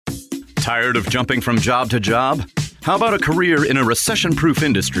Tired of jumping from job to job? How about a career in a recession-proof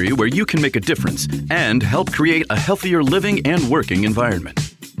industry where you can make a difference and help create a healthier living and working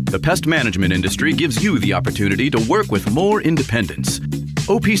environment? The pest management industry gives you the opportunity to work with more independence.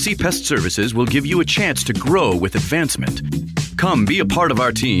 OPC Pest Services will give you a chance to grow with advancement. Come be a part of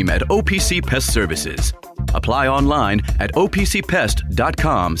our team at OPC Pest Services. Apply online at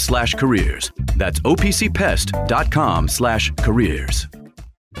opcpest.com/careers. That's opcpest.com/careers.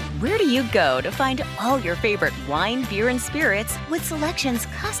 Where do you go to find all your favorite wine, beer, and spirits with selections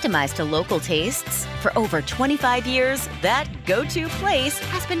customized to local tastes? For over 25 years, that go-to place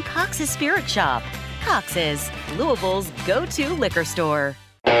has been Cox's Spirit Shop. Cox's, Louisville's go-to liquor store.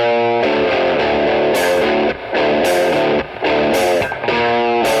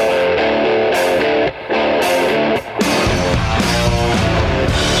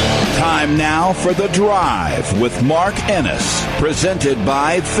 Time now for The Drive with Mark Ennis, presented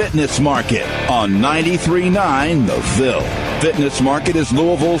by Fitness Market on 93.9 The Ville. Fitness Market is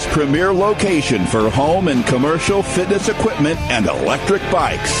Louisville's premier location for home and commercial fitness equipment and electric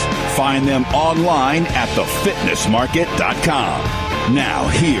bikes. Find them online at thefitnessmarket.com. Now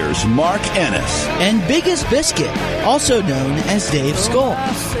here's Mark Ennis. And Biggest Biscuit, also known as Dave Skull.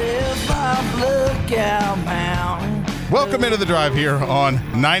 Welcome into The Drive here on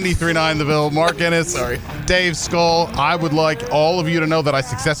 93.9 The Ville. Mark Ennis, Dave Skull. I would like all of you to know that I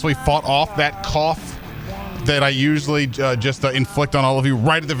successfully fought off that cough that I usually just inflict on all of you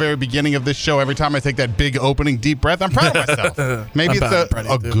right at the very beginning of this show. Every time I take that big opening deep breath, I'm proud of myself. Maybe it's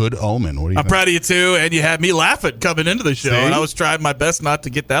a good omen. What do you think? I'm proud of you, too, and you had me laughing coming into the show, and I was trying my best not to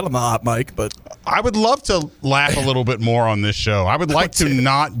get that on the hot mic, but I would love to laugh a little bit more on this show. I would like to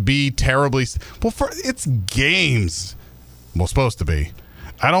not be terribly it's games. Well, supposed to be.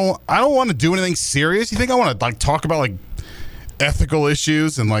 I don't want to do anything serious. You think I want to talk about ethical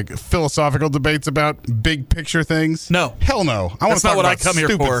issues and philosophical debates about big picture things? No. Hell no. I want to talk about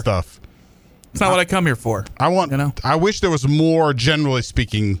stupid stuff. It's not what I come here for. I wish there was more, generally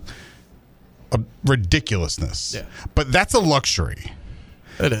speaking, ridiculousness. Yeah. But that's a luxury.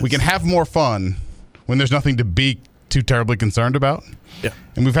 It is. We can have more fun when there's nothing to be too terribly concerned about. Yeah.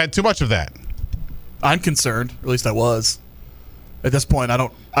 And we've had too much of that. I'm concerned, or at least I was. At this point,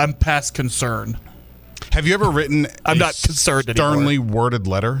 I'm past concern. Have you ever written I'm not concerned sternly anymore. worded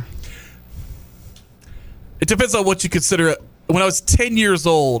letter? It depends on what you consider. When I was 10 years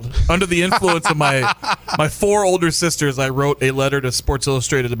old, under the influence of my four older sisters, I wrote a letter to Sports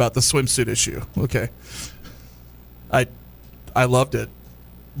Illustrated about the swimsuit issue. Okay. I loved it.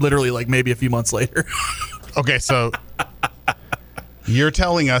 Literally, maybe a few months later. Okay, so you're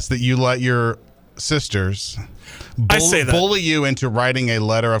telling us that you let your sisters bully you into writing a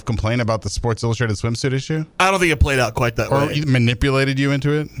letter of complaint about the Sports Illustrated swimsuit issue? I don't think it played out quite that way. Or manipulated you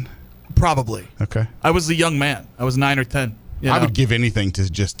into it? Probably. Okay. I was a young man. I was 9 or 10. I would give anything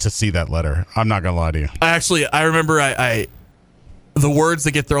to see that letter. I'm not going to lie to you. I remember the words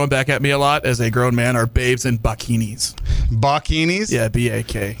that get thrown back at me a lot as a grown man are babes and bikinis. Bikinis? Yeah,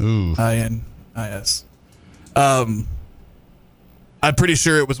 BAKINIS. I'm pretty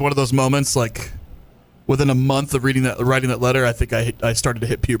sure it was one of those moments within a month of writing that letter, I think I started to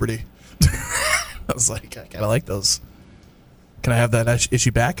hit puberty. I was like, I kind of like those. Can I have that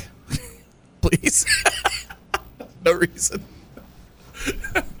issue back? Please? No reason.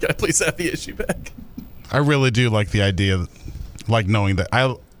 Can I please have the issue back? I really do like the idea, knowing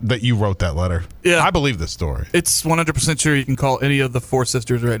that you wrote that letter. Yeah. I believe this story. It's 100% sure. You can call any of the four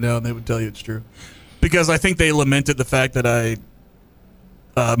sisters right now, and they would tell you it's true. Because I think they lamented the fact that I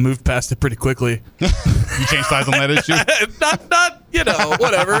moved past it pretty quickly. You changed sides on that issue? not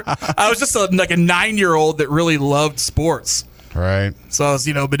whatever. I was just a 9-year-old that really loved sports. Right. So I was,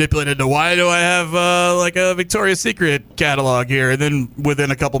 manipulated to why do I have a Victoria's Secret catalog here? And then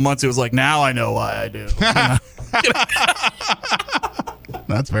within a couple months, it was now I know why I do.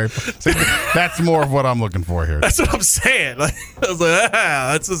 That's very fun. See, that's more of what I'm looking for here. That's what I'm saying. I was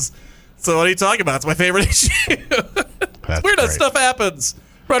that's just. So what are you talking about? It's my favorite issue. It's weird how stuff happens.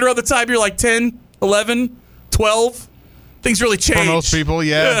 Right around the time you're 10, 11, 12, things really change. For most people,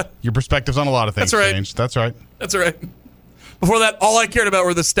 yeah. Your perspectives on a lot of things changed. That's right. That's right. Before that, all I cared about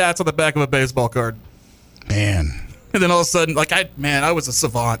were the stats on the back of a baseball card. Man. And then all of a sudden, I was a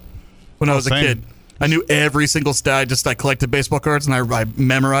savant when I was a kid. I knew every single stat. I collected baseball cards, and I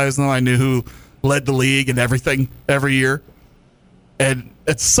memorized them. I knew who led the league and everything every year. And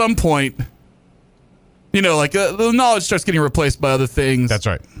at some point, the knowledge starts getting replaced by other things. That's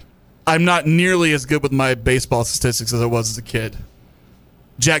right. I'm not nearly as good with my baseball statistics as I was as a kid.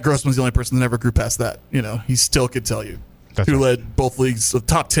 Jack Grossman's the only person that ever grew past that. He still could tell you. who led both leagues,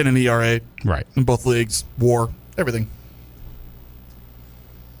 top 10 in ERA. Right. In both leagues, WAR, everything.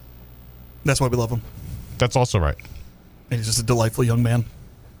 That's why we love him. That's also right. And he's just a delightful young man.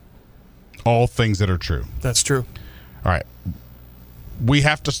 All things that are true. That's true. All right. We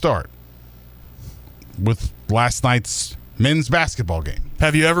have to start with last night's men's basketball game.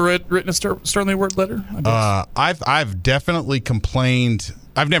 Have you ever written a Sterling Ward letter? I've definitely complained.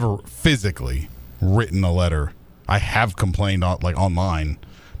 I've never physically written a letter. I have complained online,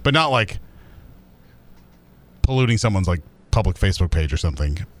 but not like polluting someone's public Facebook page or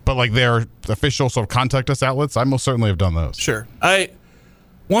something. But their official sort of contact us outlets, I most certainly have done those. Sure.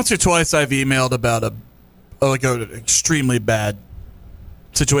 Once or twice I've emailed about an extremely bad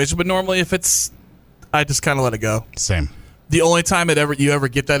situation, but normally if I just kind of let it go. Same. The only time you ever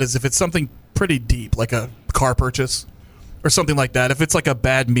get that is if it's something pretty deep, like a car purchase or something like that. If it's like a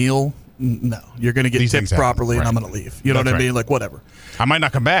bad meal, no, you're going to get tipped properly, and I'm going to leave. You know what I mean? Whatever. I might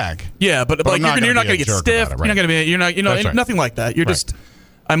not come back. Yeah, but you're not going to get stiff. Right. You're not going to be, nothing like that. You're just.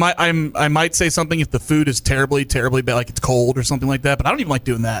 I might say something if the food is terribly, terribly bad, like it's cold or something like that. But I don't even like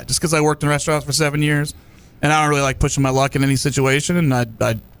doing that, just because I worked in restaurants for 7 years, and I don't really like pushing my luck in any situation, and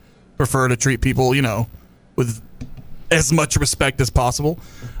I'd prefer to treat people, with as much respect as possible.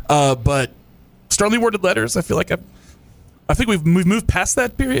 But strongly worded letters, I feel like I think we've moved past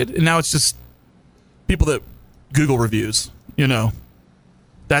that period, and now it's just people that Google reviews.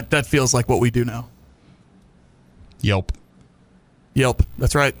 That feels like what we do now. Yelp.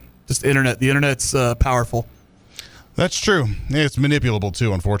 That's right. Just internet. The internet's powerful. That's true. It's manipulable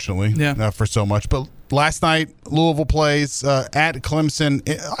too, unfortunately. Yeah. For so much. But last night, Louisville plays at Clemson.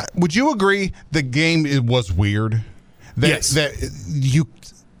 Would you agree the game was weird? Yes.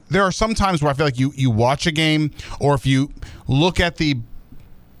 There are some times where I feel like you watch a game, or if you look at the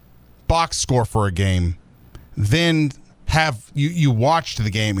box score for a game, then you watched the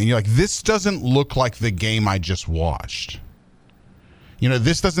game and you're like, this doesn't look like the game I just watched.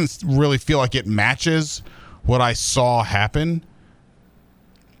 This doesn't really feel like it matches what I saw happen.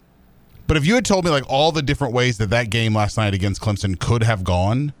 But if you had told me all the different ways that game last night against Clemson could have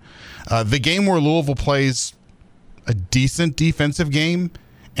gone, the game where Louisville plays a decent defensive game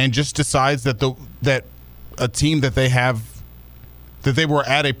and just decides that that a team that they were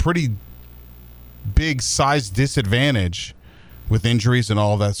at a pretty big size disadvantage with injuries and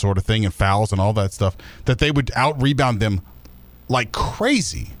all that sort of thing and fouls and all that stuff, that they would out-rebound them like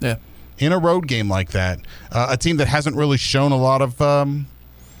crazy. Yeah. In a road game like that. A team that hasn't really shown a lot of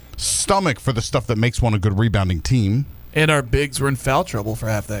stomach for the stuff that makes one a good rebounding team. And our bigs were in foul trouble for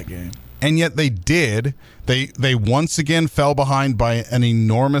half that game. And yet they did. They once again fell behind by an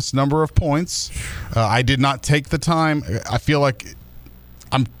enormous number of points. I did not take the time. I feel like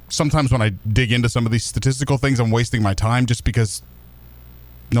sometimes when I dig into some of these statistical things, I'm wasting my time just because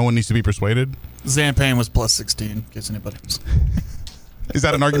no one needs to be persuaded. Zampane was plus 16, in case anybody was. Is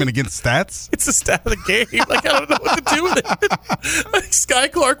that an argument against stats? It's a stat of the game. I don't know what to do with it. Sky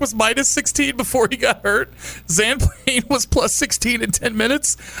Clark was minus 16 before he got hurt. Zampane was plus 16 in 10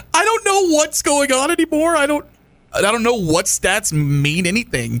 minutes. I don't know what's going on anymore. I don't know what stats mean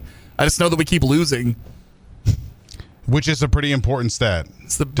anything. I just know that we keep losing. Which is a pretty important stat.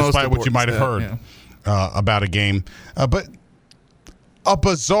 It's the despite what you might have heard about a game. But a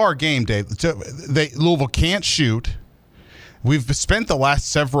bizarre game, Dave. Louisville can't shoot. We've spent the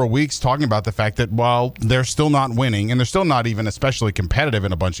last several weeks talking about the fact that while they're still not winning, and they're still not even especially competitive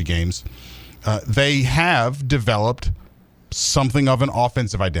in a bunch of games, they have developed something of an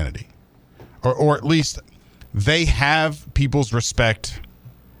offensive identity. Or at least they have people's respect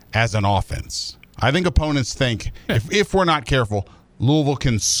as an offense. I think opponents think, if we're not careful, Louisville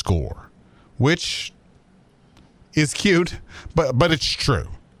can score, which is cute, but it's true.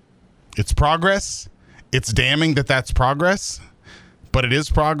 It's progress. It's damning that that's progress, but it is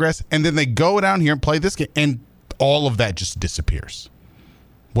progress. And then they go down here and play this game, and all of that just disappears.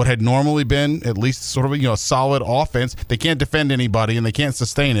 What had normally been at least sort of a solid offense, they can't defend anybody and they can't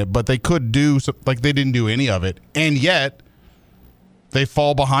sustain it, but they could do they didn't do any of it, and yet they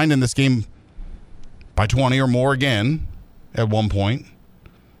fall behind in this game by 20 or more again at one point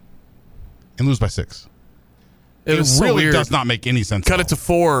and lose by 6. It was really so weird. Does not make any sense. Cut it to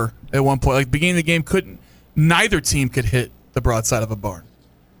 4 at one point. Beginning of the game, neither team could hit the broadside of a barn.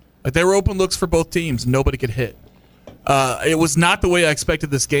 There were open looks for both teams. Nobody could hit. It was not the way I expected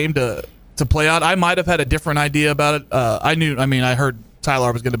this game to play out. I might have had a different idea about it. I heard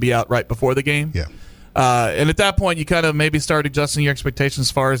Tyler was going to be out right before the game. Yeah. And at that point, you kind of maybe start adjusting your expectations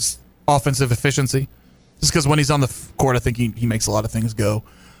as far as offensive efficiency. Just because when he's on the court, I think he makes a lot of things go.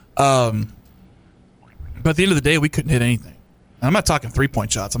 But at the end of the day, we couldn't hit anything. And I'm not talking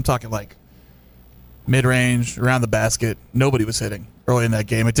 3-point shots. I'm talking like mid-range, around the basket. Nobody was hitting early in that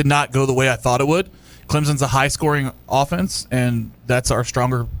game. It did not go the way I thought it would. Clemson's a high-scoring offense, and that's our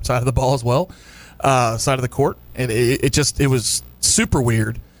stronger side of the ball as well, side of the court. And it was super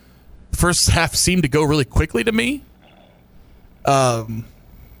weird. The first half seemed to go really quickly to me. It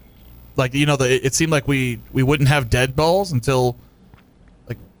seemed like we wouldn't have dead balls until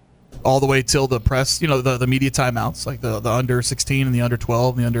like all the way till the press, the media timeouts, like the under 16 and the under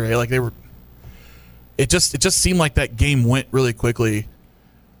 12 and the under 8, like they were. It just seemed like that game went really quickly.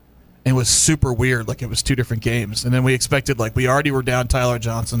 And was super weird, like it was two different games. And then we expected, like, we already were down Tyler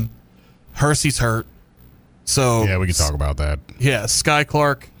Johnson. Hersey's hurt. So yeah, we can talk about that. Yeah, Sky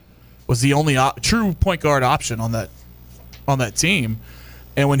Clark was the only true point guard option on that team.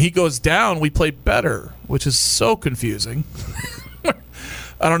 And when he goes down, we play better, which is so confusing.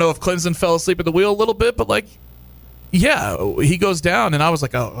 I don't know if Clemson fell asleep at the wheel a little bit, but, like, yeah, he goes down. And I was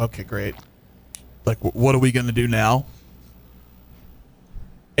like, oh, okay, great. Like, what are we going to do now?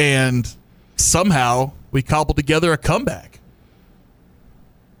 And somehow we cobbled together a comeback.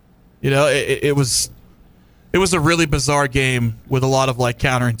 It was a really bizarre game with a lot of like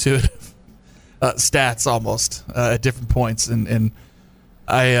counterintuitive stats almost at different points, and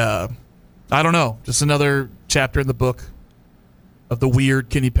I don't know, just another chapter in the book of the weird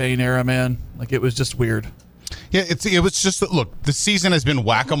Kenny Payne era, man. Like it was just weird. Yeah, it was just look. The season has been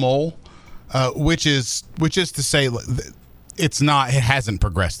whack-a-mole, which is to say. It hasn't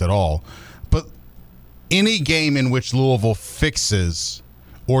progressed at all. But any game in which Louisville fixes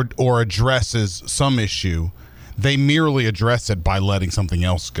or addresses some issue, they merely address it by letting something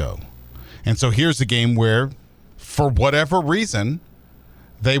else go. And so here's a game where, for whatever reason,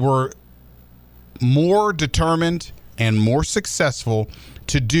 they were more determined and more successful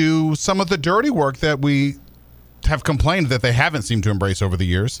to do some of the dirty work that we have complained that they haven't seemed to embrace over the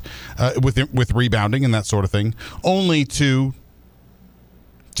years with rebounding and that sort of thing, only to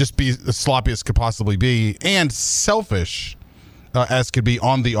just be as sloppy as could possibly be and selfish as could be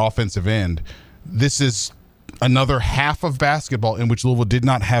on the offensive end. This is another half of basketball in which Louisville did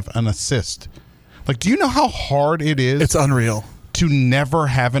not have an assist. Like, do you know how hard it is? It's unreal. To never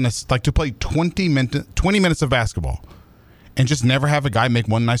have to play 20 minutes of basketball and just never have a guy make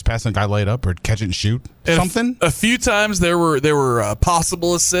one nice pass and a guy lay it up or catch it and shoot something. A few times there were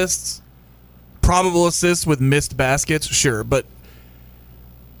possible assists, probable assists with missed baskets, sure, but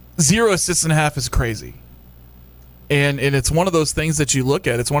 0 assists and a half is crazy. And it's one of those things that you look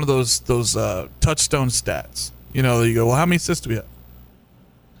at. It's one of those touchstone stats. You go, well, how many assists do we have?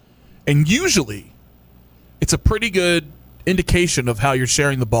 And usually, it's a pretty good indication of how you're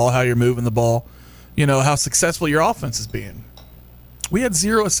sharing the ball, how you're moving the ball, how successful your offense is being. We had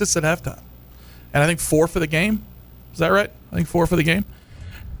 0 assists at halftime. And I think 4 for the game. Is that right? I think 4 for the game.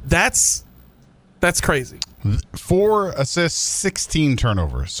 That's crazy. 4 assists, 16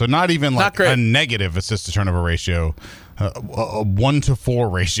 turnovers. So not even like a negative assist to turnover ratio, a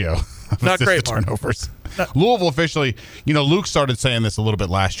 1-to-4 ratio of not assist great, to turnovers. Louisville officially, Luke started saying this a little bit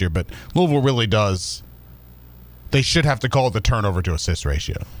last year, but Louisville really does. They should have to call it the turnover to assist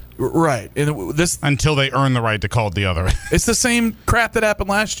ratio. Right. And this until they earn the right to call it the other. It's the same crap that happened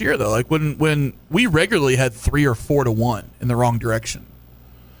last year, though. Like when we regularly had 3 or 4 to 1 in the wrong direction.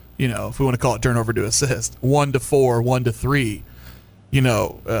 If we want to call it turnover to assist, 1 to 4, 1 to 3,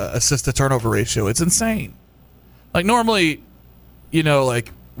 assist to turnover ratio. It's insane. Like normally,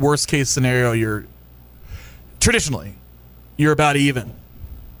 like worst case scenario, traditionally, you're about even.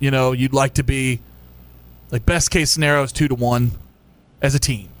 You'd like to be like best case scenario is 2 to 1 as a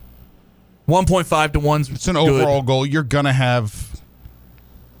team. 1.5 to 1's it's an overall goal. You're gonna have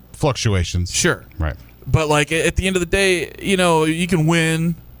fluctuations. Sure. Right. But like at the end of the day, you can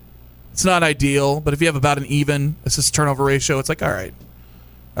win. It's not ideal, but if you have about an even assist turnover ratio, it's like, all right,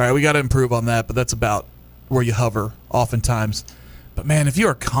 we got to improve on that, but that's about where you hover oftentimes. But man, if you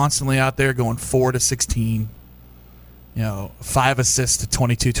are constantly out there going 4 to 16, 5 assists to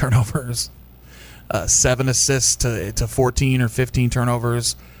 22 turnovers, 7 assists to 14 or 15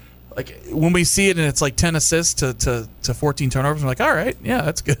 turnovers, like when we see it and it's like 10 assists to 14 turnovers, we're like, all right, yeah,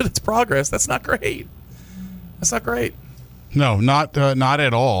 that's good. It's progress. That's not great. That's not great. No, not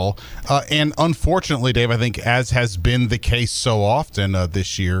at all. And unfortunately, Dave, I think as has been the case so often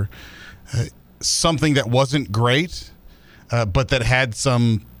this year, something that wasn't great, but that had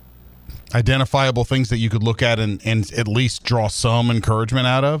some identifiable things that you could look at and at least draw some encouragement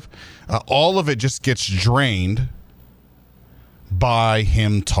out of, all of it just gets drained by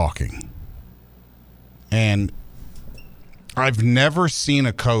him talking. And I've never seen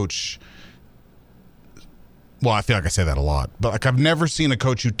a coach well, I feel like I say that a lot, but like I've never seen a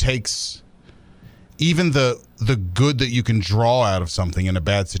coach who takes even the good that you can draw out of something in a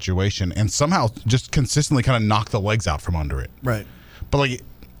bad situation and somehow just consistently kind of knock the legs out from under it. Right. But like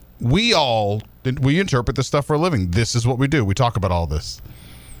we interpret this stuff for a living. This is what we do. We talk about all this.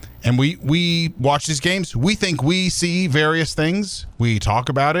 And we watch these games. We think we see various things. We talk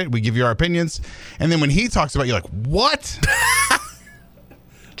about it. We give you our opinions. And then when he talks about it, you're like, what?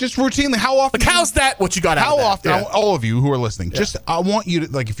 Just routinely, how often? Like, how's that what you got out of that? How often, Yeah. all of you who are listening, just I want you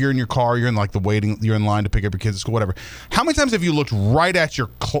to, like, if you're in your car, you're in like you're in line to pick up your kids at school, whatever. How many times have you looked right at your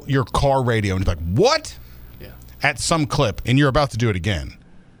car radio and you're like, what? Yeah. At some clip, and you're about to do it again.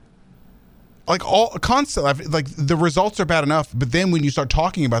 Like constantly, like the results are bad enough, but then when you start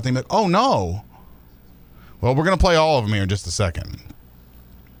talking about them, like, oh no. Well, we're gonna play all of them here in just a second.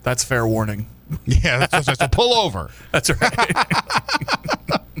 That's fair warning. Yeah, that's so pull over. That's right.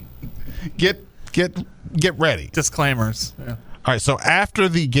 Get ready. Disclaimers. Yeah. All right, so after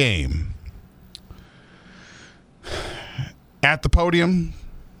the game, at the podium,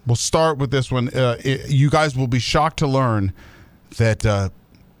 we'll start with this one. You guys will be shocked to learn that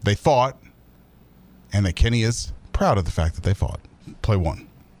they fought, and that Kenny is proud of the fact that they fought. Play one.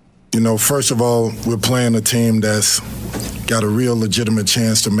 You know, first of all, we're playing a team that's got a real legitimate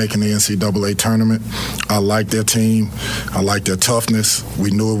chance to make an NCAA tournament. I like their team. I like their toughness.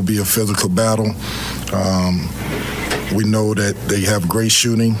 We knew it would be a physical battle. We know that they have great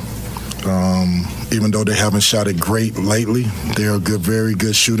shooting. Even though they haven't shot it great lately, they're a very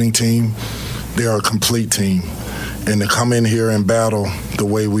good shooting team. They're a complete team. And to come in here and battle the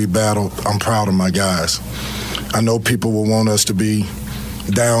way we battled, I'm proud of my guys. I know people will want us to be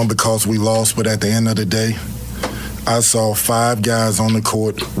down because we lost, but at the end of the day, I saw 5 guys on the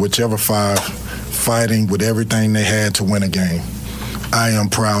court, whichever 5, fighting with everything they had to win a game. I am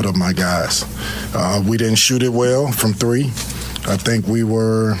proud of my guys. We didn't shoot it well from 3. I think we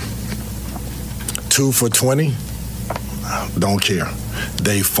were 2 for 20. Don't care.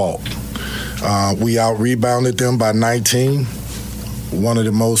 They fought. We out-rebounded them by 19. One of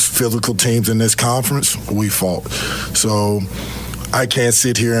the most physical teams in this conference. We fought. So I can't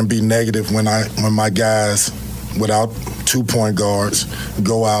sit here and be negative when my guys, without 2-point guards,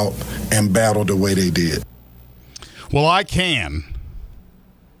 go out and battle the way they did. Well, I can.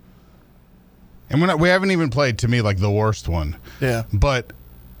 And we haven't even played, to me, like the worst one. Yeah. But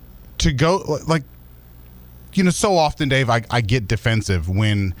to go, like, you know, so often, Dave, I get defensive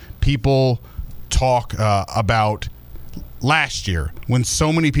when people talk about last year, when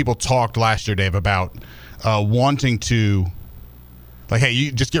so many people talked last year, Dave, about wanting to, like, hey,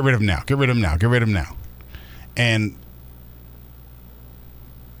 you just get rid of him now. Get rid of him now. Get rid of him now. And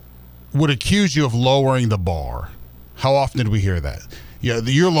would accuse you of lowering the bar. How often did we hear that? Yeah,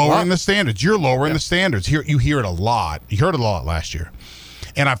 you're lowering the standards. You're lowering the standards. You hear it a lot. You heard it a lot last year.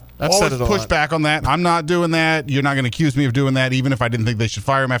 And I've always pushed back on that. I'm not doing that. You're not going to accuse me of doing that, even if I didn't think they should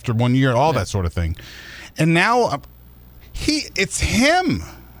fire him after 1 year, all that sort of thing. And now it's him.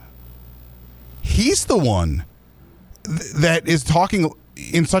 He's the one that is talking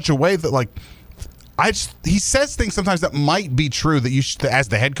in such a way that, like, he says things sometimes that might be true that you should, as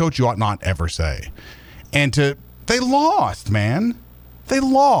the head coach, you ought not ever say. And they lost, man. They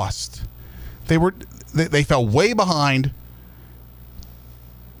lost. They fell way behind.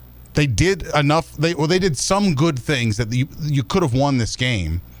 They did enough. They did some good things that you could have won this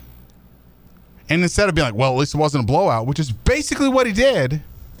game. And instead of being like, well, at least it wasn't a blowout, which is basically what he did,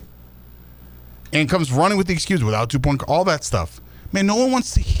 and comes running with the excuse without 2-point, all that stuff. Man, no one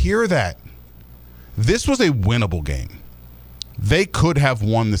wants to hear that. This was a winnable game. They could have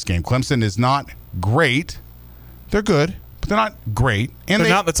won this game. Clemson is not great. They're good, but they're not great. And they're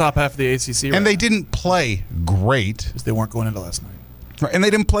not in the top half of the ACC right And they now. didn't play great. Because they weren't going into last night. Right, and they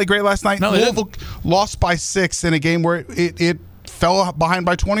didn't play great last night. No, Louisville lost by 6 in a game where it fell behind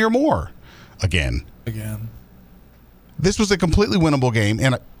by 20 or more. Again. This was a completely winnable game.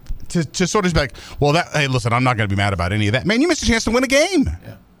 And to sort of be like, well, hey, listen, I'm not going to be mad about any of that. Man, you missed a chance to win a game.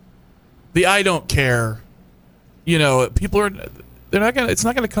 Yeah. The I don't care. You know, people it's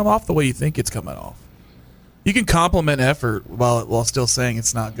not going to come off the way you think it's coming off. You can compliment effort while still saying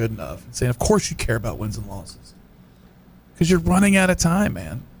it's not good enough. And saying, of course you care about wins and losses. Because you're running out of time,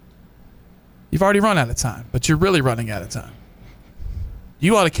 man. You've already run out of time, but you're really running out of time.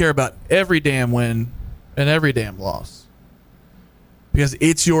 You ought to care about every damn win and every damn loss. Because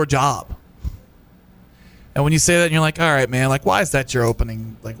it's your job. And when you say that, and you're like, all right, man, like, why is that your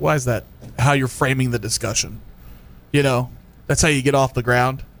opening? Like, why is that how you're framing the discussion? You know, that's how you get off the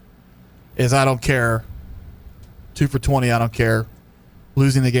ground, is I don't care. 2 for 20, I don't care.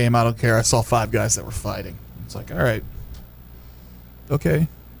 Losing the game, I don't care. I saw 5 guys that were fighting. It's like, all right, okay.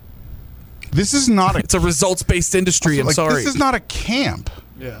 This is not It's a results-based industry. I'm sorry. This is not a camp.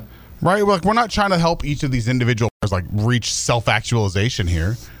 Yeah. Right? Like, we're not trying to help each of these individuals like reach self-actualization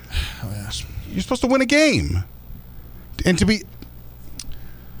here. Oh, yeah. You're supposed to win a game. And to be...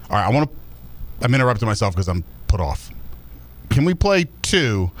 All right, I'm interrupting myself because I'm put off. Can we play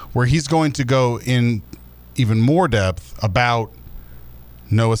 2 where he's going to go in even more depth about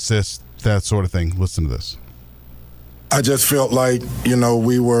no assist, that sort of thing? Listen to this. I just felt like,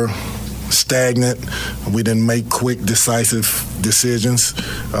 we were stagnant. We didn't make quick, decisive decisions.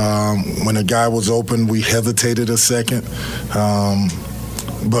 When a guy was open, we hesitated a second.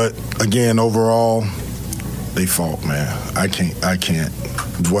 But again, overall, they fault, man. I can't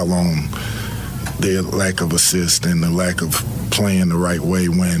dwell on their lack of assist and the lack of playing the right way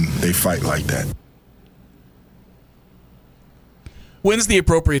when they fight like that. When's the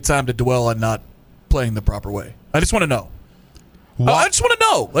appropriate time to dwell on not playing the proper way? I just want to know. I just want to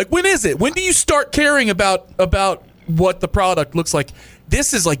know. Like, when is it? When do you start caring about what the product looks like?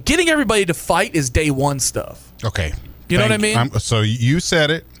 This is like getting everybody to fight is day one stuff. Okay. You know what I mean? So you said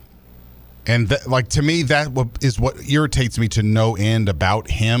it, and to me, that is what irritates me to no end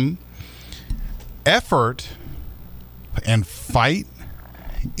about him. Effort and fight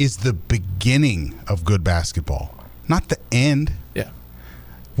is the beginning of good basketball, not the end. Yeah.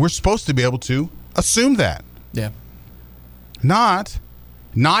 We're supposed to be able to assume that. Yeah. Not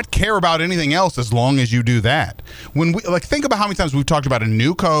care about anything else as long as you do that. When we think about how many times we've talked about a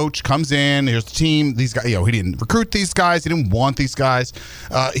new coach comes in, here's the team, these guys, he didn't recruit these guys, he didn't want these guys,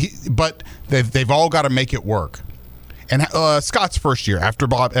 but they've all got to make it work. And Scott's first year after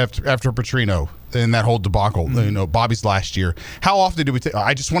Petrino in that whole debacle, Bobby's last year, how often did we say,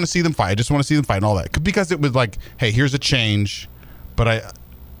 I just want to see them fight, and all that? Because it was like, hey, here's a change, but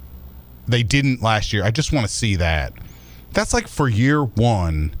they didn't last year. I just want to see that. That's like for year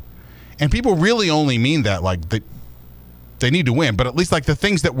one. And people really only mean that like they need to win, but at least like the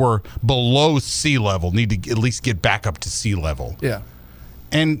things that were below sea level need to at least get back up to sea level. Yeah.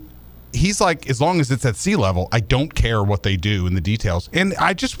 And he's like, as long as it's at sea level, I don't care what they do in the details. And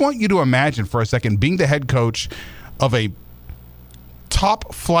I just want you to imagine for a second being the head coach of a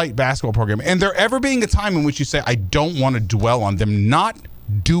top flight basketball program, and there ever being a time in which you say, I don't want to dwell on them not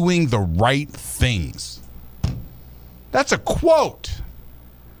doing the right things. That's a quote.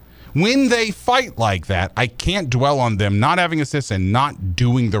 When they fight like that, I can't dwell on them not having assists and not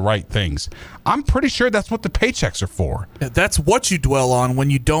doing the right things. I'm pretty sure that's what the paychecks are for. That's what you dwell on when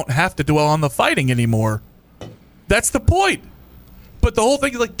you don't have to dwell on the fighting anymore. That's the point. But the whole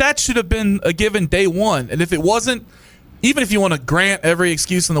thing is like that should have been a given day one. And if it wasn't, even if you want to grant every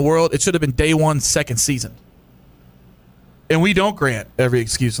excuse in the world, it should have been day one, second season. And we don't grant every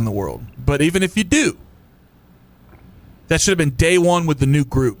excuse in the world. But even if you do, that should have been day one with the new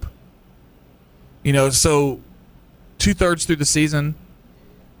group. So 2/3 through the season,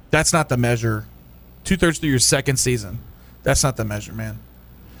 that's not the measure. 2/3 through your second season, that's not the measure, man.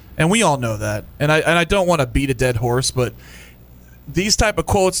 And we all know that. And I don't want to beat a dead horse, but these type of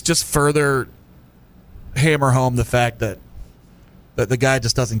quotes just further hammer home the fact that the guy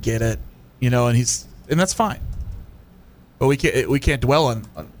just doesn't get it, and that's fine. But we can't dwell on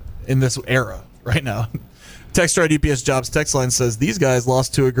in this era right now. Texter at UPS Jobs text line says, these guys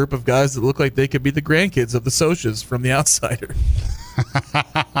lost to a group of guys that look like they could be the grandkids of the Socs from The Outsider.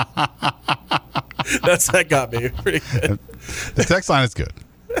 That got me pretty good. The text line is good.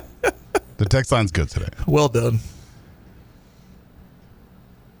 The text line's good today. Well done.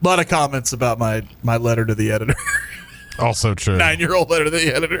 A lot of comments about my letter to the editor. Also true. 9-year-old letter to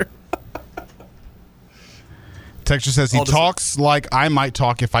the editor. Texture says he talks like I might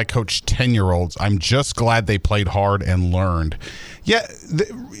talk if I coach 10-year-olds. I'm just glad they played hard and learned. Yeah,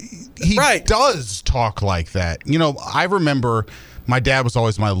 he does talk like that. I remember my dad was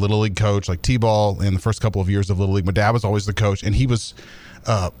always my Little League coach, like T-ball in the first couple of years of Little League. My dad was always the coach, and he was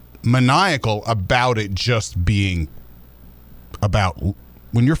maniacal about it just being about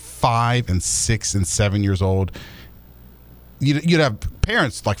when you're 5 and 6 and 7 years old, you'd have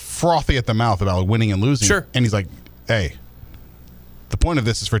parents like frothy at the mouth about winning and losing. Sure. And he's like, hey, the point of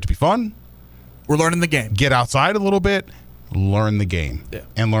this is for it to be fun. We're learning the game. Get outside a little bit, learn the game,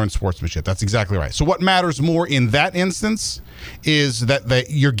 and learn sportsmanship. That's exactly right. So what matters more in that instance is that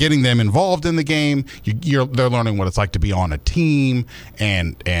you're getting them involved in the game. They're learning what it's like to be on a team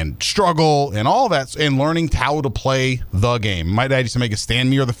and struggle and all that, and learning how to play the game. My dad used to make us stand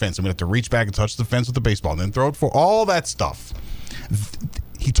near the fence. I'm going to have to reach back and touch the fence with the baseball and then throw it for all that stuff.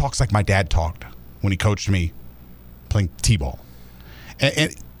 He talks like my dad talked when he coached me playing T-ball.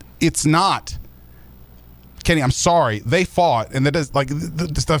 And it's not Kenny, I'm sorry. They fought, and that is like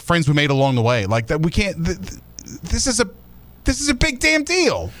the friends we made along the way. Like that, we can't. This is a big damn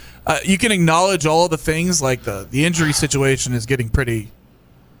deal. You can acknowledge all of the things, like the injury situation is getting pretty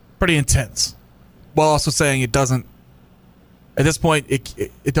intense, while also saying it doesn't. At this point,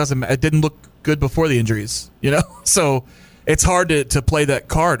 it doesn't. It didn't look good before the injuries, So it's hard to play that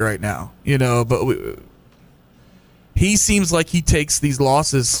card right now, But he seems like he takes these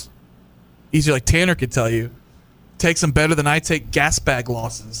losses easier. Like Tanner could tell you, takes them better than I take gas bag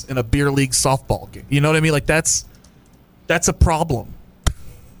losses in a beer league softball game. You know what I mean? Like that's a problem.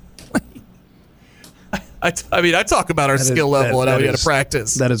 I talk about our skill level and how we got to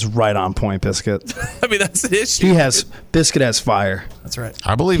practice. That is right on point, Biscuit. I mean, that's an issue. Biscuit has fire. That's right.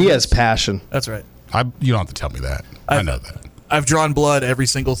 I believe he has passion. That's right. You don't have to tell me that. I know that. I've drawn blood every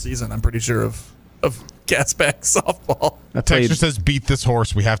single season, I'm pretty sure, of gas bag softball. Texture says, beat this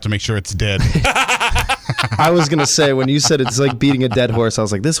horse. We have to make sure it's dead. I was going to say, when you said it's like beating a dead horse, I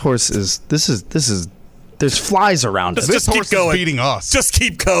was like, this horse is, there's flies around it. This horse is beating us. Just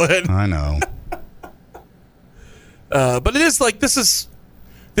keep going. I know. But it is like, this is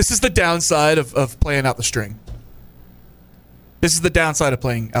the downside of playing out the string. This is the downside of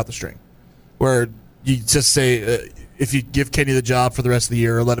playing out the string, where you just say, if you give Kenny the job for the rest of the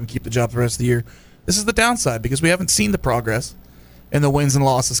year or let him keep the job for the rest of the year, this is the downside because we haven't seen the progress in the wins and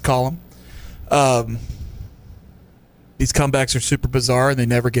losses column. These comebacks are super bizarre and they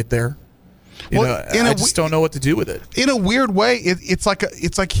never get there. I just don't know what to do with it. In a weird way, it's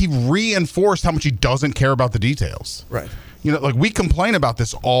like he reinforced how much he doesn't care about the details. Right. Like we complain about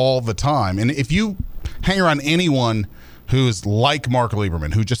this all the time, and if you hang around anyone who's like Mark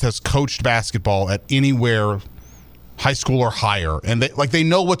Lieberman, who just has coached basketball at anywhere, high school or higher, and they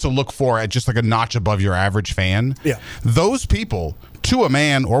know what to look for at just like a notch above your average fan. Yeah. Those people, to a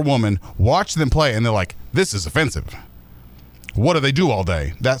man or woman, watch them play, and they're like, "This is offensive. What do they do all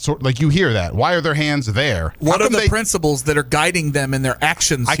day?" That sort, like you hear that. Why are their hands there? What are the principles that are guiding them in their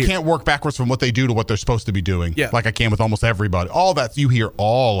actions? I can't work backwards from what they do to what they're supposed to be doing. Yeah. Like I can with almost everybody. All that, you hear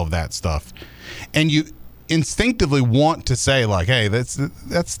all of that stuff, and you instinctively want to say like, "Hey, that's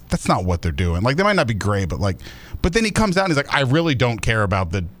not what they're doing." Like they might not be great, but then he comes out and he's like, "I really don't care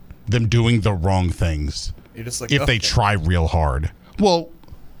about them doing the wrong things. You're just like, if they try real hard." Well,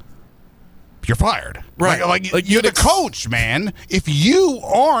 you're fired. Right. Like you're the coach, man. If you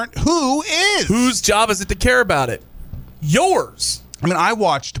aren't, who is? Whose job is it to care about it? Yours. I mean, I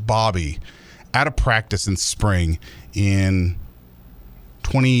watched Bobby at a practice in spring in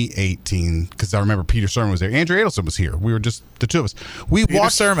 2018 because I remember Peter Sermon was there. Andrew Adelson was here. We were just the two of us. Peter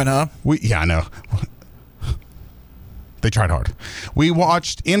Sermon, huh? Yeah, I know. They tried hard. We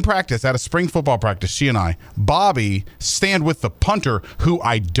watched in practice at a spring football practice, she and I, Bobby stand with the punter who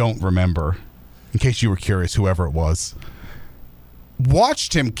I don't remember, in case you were curious, whoever it was.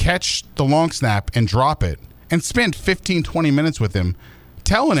 Watched him catch the long snap and drop it and spent 15, 20 minutes with him,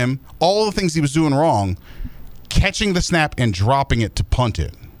 telling him all the things he was doing wrong, catching the snap and dropping it to punt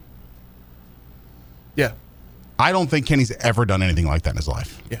it. Yeah. I don't think Kenny's ever done anything like that in his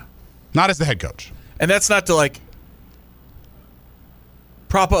life. Yeah. Not as the head coach. And that's not to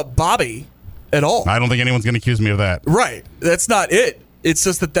prop up Bobby at all. I don't think anyone's going to accuse me of that. Right. That's not it. It's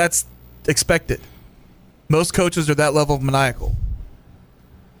just that's expected. Most coaches are that level of maniacal.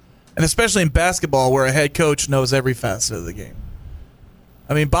 And especially in basketball where a head coach knows every facet of the game.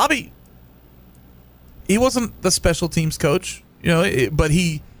 I mean, Bobby, he wasn't the special teams coach, but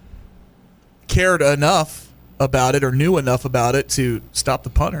he cared enough about it or knew enough about it to stop the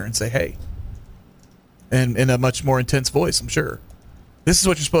punter and say, hey, and in a much more intense voice, I'm sure. This is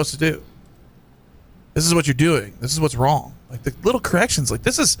what you're supposed to do. This is what you're doing. This is what's wrong. Like the little corrections. Like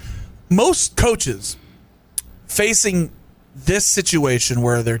this is most coaches facing this situation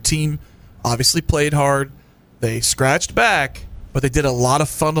where their team obviously played hard. They scratched back, but they did a lot of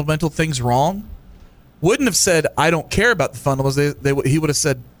fundamental things wrong. Wouldn't have said, I don't care about the fundamentals. He would have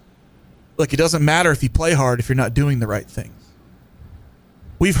said, look, it doesn't matter if you play hard if you're not doing the right things.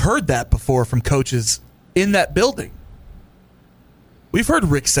 We've heard that before from coaches in that building. We've heard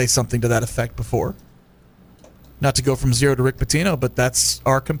Rick say something to that effect before. Not to go from zero to Rick Pitino, but that's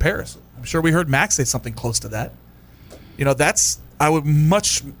our comparison. I'm sure we heard Max say something close to that. I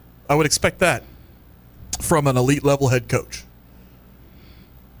would expect that from an elite level head coach.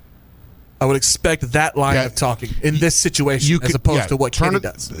 I would expect that line of talking in this situation as opposed to what Kenny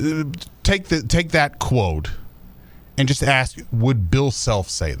does. Take that quote and just ask, would Bill Self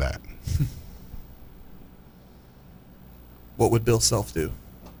say that? What would Bill Self do?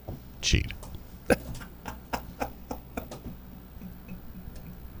 Cheat.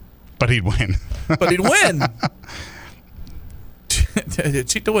 But he'd win. but he'd win.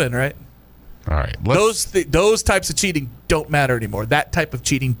 Cheat to win, right? All right. Those types of cheating don't matter anymore. That type of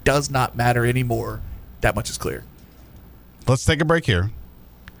cheating does not matter anymore. That much is clear. Let's take a break here.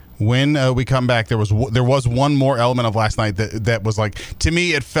 When we come back, there was one more element of last night that was like, to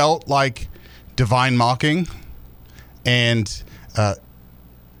me, it felt like divine mocking, and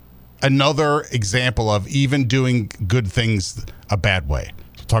another example of even doing good things a bad way.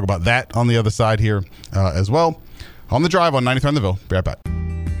 We'll talk about that on the other side here as well. On the Drive on 93 on the Ville. Be right back.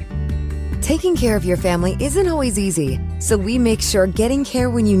 Taking care of your family isn't always easy, so we make sure getting care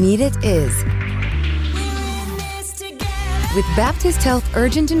when you need it is. With Baptist Health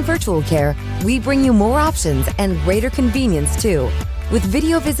Urgent and Virtual Care, we bring you more options and greater convenience, too. With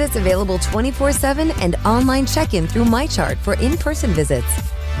video visits available 24/7 and online check-in through MyChart for in-person visits.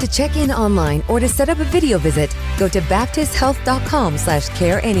 To check in online or to set up a video visit, go to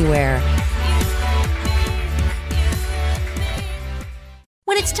baptisthealth.com/careanywhere.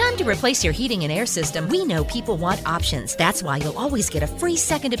 When it's time to replace your heating and air system, we know people want options. That's why you'll always get a free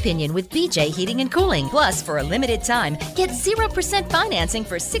second opinion with BJ Heating and Cooling. Plus, for a limited time, get 0% financing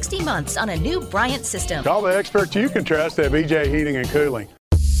for 60 months on a new Bryant system. Call the experts you can trust at BJ Heating and Cooling.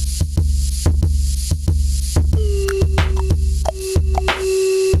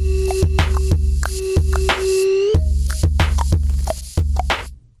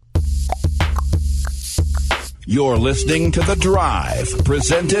 You're listening to The Drive,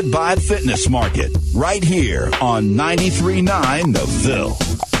 presented by Fitness Market, right here on 93.9 The Ville.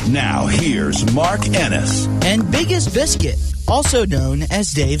 Now, here's Mark Ennis. And Biggest Biscuit, also known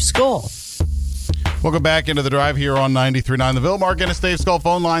as Dave Skull. Welcome back into The Drive here on 93.9 The Ville. Mark Ennis, Dave Skull.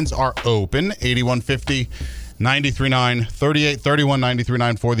 Phone lines are open. 8150 93.9 3831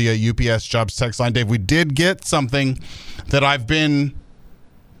 93.9 for the UPS Jobs text line. Dave, we did get something that I've been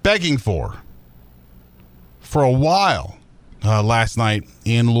begging for a while last night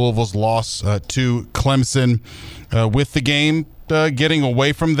in Louisville's loss to Clemson, with the game getting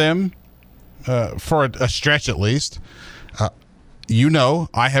away from them for a stretch at least. I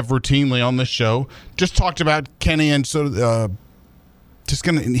have routinely on this show just talked about Kenny, and so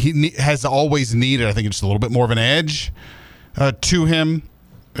he has always needed, I think, just a little bit more of an edge to him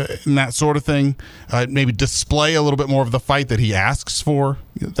and that sort of thing. Maybe display a little bit more of the fight that he asks for,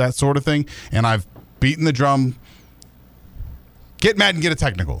 that sort of thing. And I've beating the drum, get mad and get a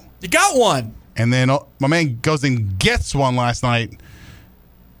technical. You got one. And then my man goes and gets one last night,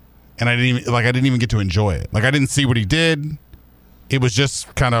 and I didn't even get to enjoy it. Like, I didn't see what he did. It was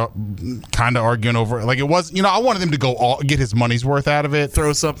just kind of arguing over it. Like, it was, I wanted him to go get his money's worth out of it.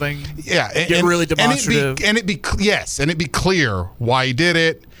 Throw something. Yeah. Get really demonstrative. And it'd be clear why he did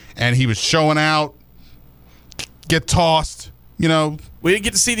it, and he was showing out, get tossed, We didn't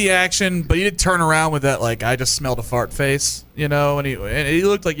get to see the action, but he did turn around with that, like, I just smelled a fart face, and he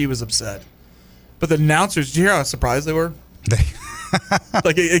looked like he was upset. But the announcers, did you hear how surprised they were?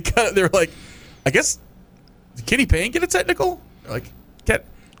 Like, they were like, I guess, did Kenny Payne get a technical? They're like,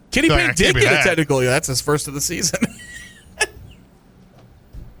 Kenny Payne did get a technical. Yeah, that's his first of the season.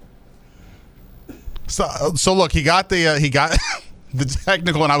 So look, he got the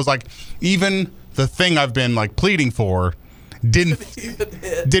technical, and I was like, even the thing I've been like pleading for didn't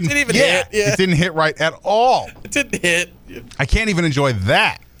even hit. Yeah. It didn't hit right at all. It didn't hit. I can't even enjoy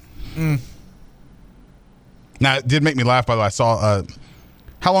that. Now, it did make me laugh, by the way. I saw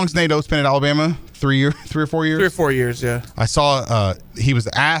how long's Nate Oates been at Alabama? 3 or 4 years? 3 or 4 years, yeah. I saw he was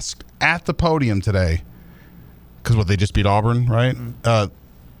asked at the podium today, because they just beat Auburn, right?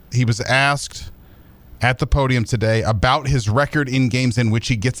 He was asked at the podium today about his record in games in which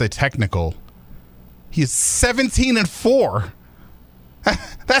he gets a technical. He is 17-4.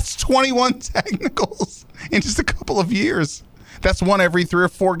 That's 21 technicals in just a couple of years. That's one every 3 or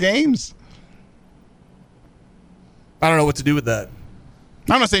 4 games. I don't know what to do with that.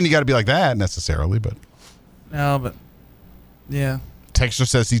 I'm not saying you got to be like that necessarily, but. No, but yeah. Texter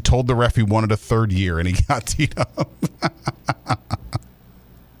says he told the ref he wanted a 3rd year and he got teed up.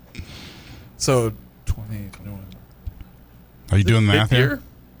 So 20. Are you doing math here?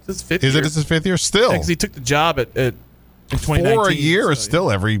 Is this 5th year? Is it his 5th year? Still. Because he took the job at in 2019. 4 a year is still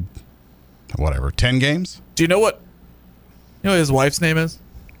every, 10 games? Do you know what his wife's name is?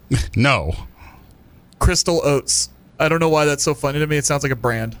 No. Crystal Oats. I don't know why that's so funny to me. It sounds like a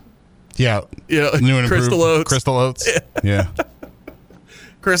brand. Yeah. Yeah. New and Crystal Oats. Crystal Oats. Yeah.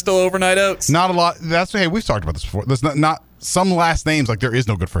 Crystal Overnight Oats. Not a lot. We've talked about this before. There's not some last names, like there is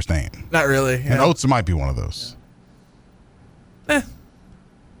no good first name. Not really. Yeah. And Oats might be one of those.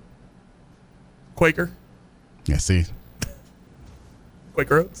 Quaker. Yeah, see.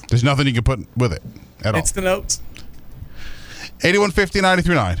 Quaker Oats. There's nothing you can put with it at all. Instant Oats.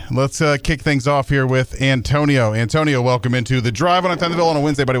 8150-93.9. Let's kick things off here with Antonio. Antonio, welcome into the Drive on Attentiville on a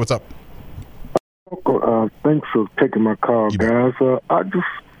Wednesday, buddy. What's up? Thanks for taking my call, guys. I just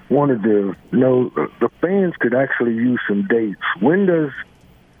wanted to know the fans could actually use some dates. When does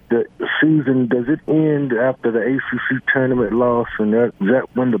the season, does it end after the ACC tournament loss, and is that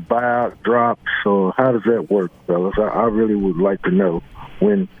when the buyout drops, or how does that work, fellas? I really would like to know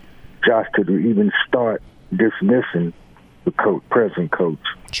when Josh could even start dismissing the present coach.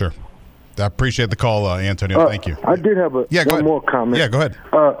 Sure. I appreciate the call, Antonio. Thank you. I did have one more comment. Yeah, go ahead.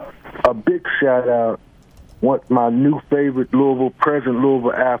 A big shout-out. My new favorite present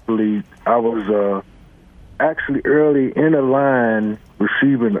Louisville athlete. I was actually early in the line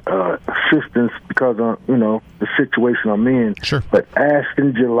receiving assistance because of, the situation I'm in. Sure. But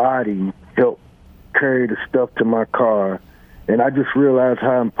Ashton Gelati helped carry the stuff to my car. And I just realized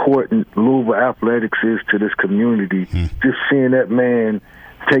how important Louisville athletics is to this community. Just seeing that man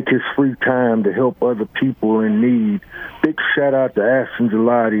take his free time to help other people in need. Big shout-out to Ashton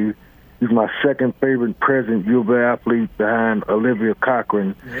Gelati. He's my second favorite present U of A athlete behind Olivia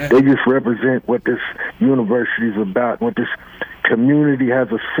Cochran. Yeah. They just represent what this university is about, what this community has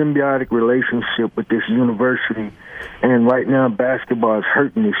a symbiotic relationship with this university. And right now, basketball is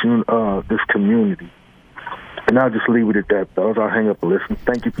hurting this community. And I'll just leave it at that, fellas. I'll hang up and listen.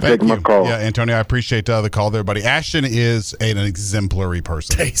 Thank you for taking my call. Yeah, Antonio, I appreciate the call there, buddy. Ashton is an exemplary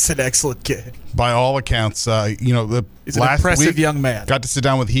person. He's an excellent kid. By all accounts, he's an impressive young man. Got to sit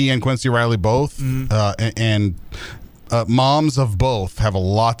down with he and Quincy Riley both, and moms of both have a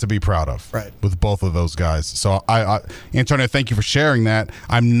lot to be proud of with both of those guys. So, Antonio, thank you for sharing that.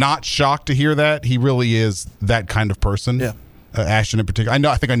 I'm not shocked to hear that. He really is that kind of person. Yeah. Ashton in particular.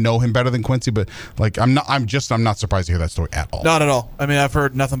 I think I know him better than Quincy, but I'm not surprised to hear that story at all. Not at all. I mean, I've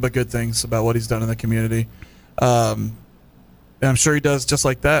heard nothing but good things about what he's done in the community. And I'm sure he does just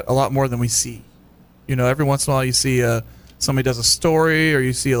like that a lot more than we see. Every once in a while you see somebody does a story or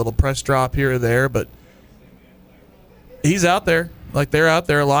you see a little press drop here or there, but he's out there. Like, they're out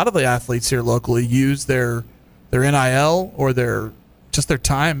there. A lot of the athletes here locally use their NIL or their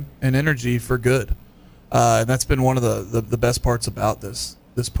time and energy for good. And that's been one of the best parts about this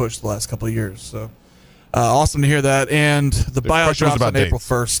push the last couple of years. So awesome to hear that. And the buyout drops on April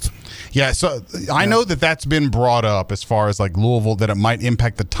 1st. Yeah, so I know that's been brought up as far as like Louisville, that it might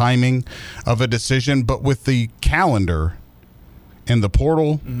impact the timing of a decision. But with the calendar and the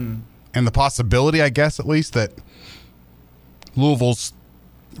portal and the possibility, I guess at least, that Louisville's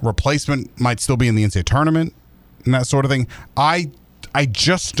replacement might still be in the NCAA tournament and that sort of thing, I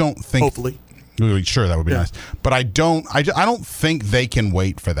just don't think. Hopefully. Sure, that would be nice, but I don't think they can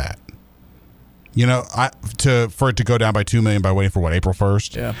wait for that. For it to go down by $2 million by waiting for April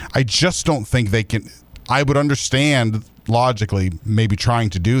 1st. Yeah, I just don't think they can. I would understand logically maybe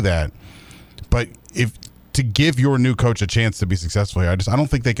trying to do that, but if to give your new coach a chance to be successful here, I don't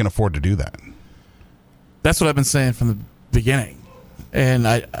think they can afford to do that. That's what I've been saying from the beginning. And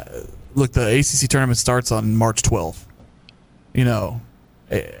look, the ACC tournament starts on March 12th.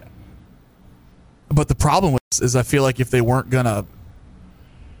 But the problem is I feel like if they're going to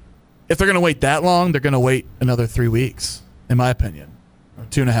wait that long, they're going to wait another 3 weeks, in my opinion, or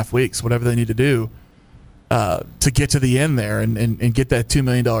 2.5 weeks, whatever they need to do to get to the end there and get that $2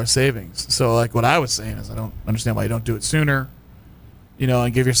 million savings. So, like, what I was saying is I don't understand why you don't do it sooner,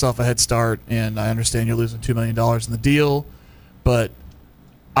 and give yourself a head start. And I understand you're losing $2 million in the deal, but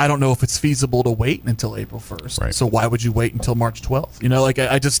I don't know if it's feasible to wait until April 1st. Right. So why would you wait until March 12th?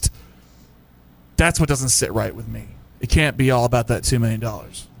 I just... That's what doesn't sit right with me. It can't be all about that $2 million.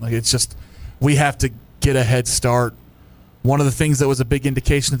 Like, it's just, we have to get a head start. One of the things that was a big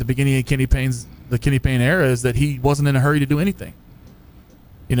indication at the beginning of the Kenny Payne era is that he wasn't in a hurry to do anything.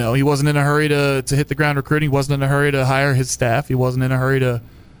 He wasn't in a hurry to hit the ground recruiting. He wasn't in a hurry to hire his staff. He wasn't in a hurry to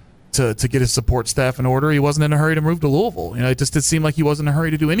get his support staff in order. He wasn't in a hurry to move to Louisville. It just did seem like he wasn't in a hurry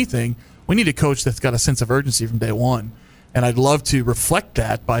to do anything. We need a coach that's got a sense of urgency from day one. And I'd love to reflect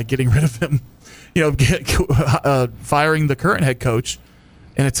that by getting rid of him. Firing the current head coach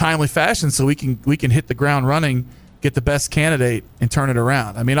in a timely fashion so we can hit the ground running, get the best candidate, and turn it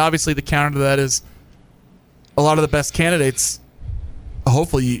around. I mean, obviously the counter to that is a lot of the best candidates,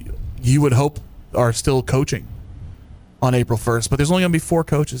 hopefully you would hope, are still coaching on April 1st, but there's only going to be 4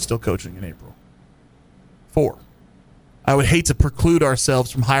 coaches still coaching in April. 4. I would hate to preclude ourselves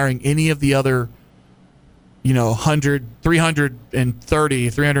from hiring any of the other 100, 330,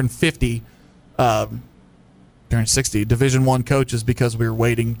 350 360 Division I coaches because we were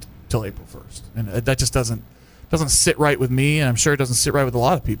waiting till April 1st, and that just doesn't Doesn't sit right with me, and I'm sure it doesn't sit right with a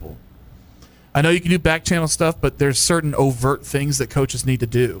lot of people. I know you can do back channel stuff, but there's certain overt things that coaches need to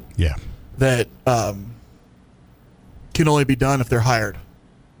do. Yeah. That can only be done if they're hired.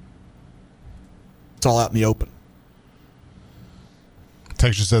 It's all out in the open.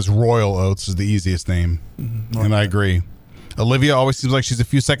 Texture says Royal Oats is the easiest name, and I agree. Olivia always seems like she's a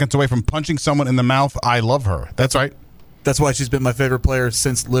few seconds away from punching someone in the mouth. I love her. That's right. That's why she's been my favorite player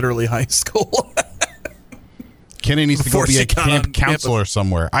since literally high school. Kenny needs to go be a camp counselor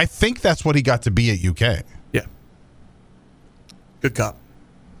somewhere. I think that's what he got to be at UK. Yeah. Good cop.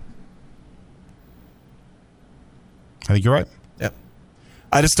 I think you're right. Yep.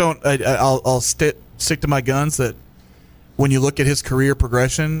 I just don't. I'll stick to my guns that when you look at his career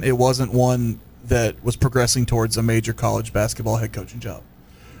progression, it wasn't one that was progressing towards a major college basketball head coaching job.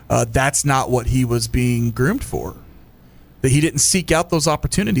 That's not what he was being groomed for. That he didn't seek out those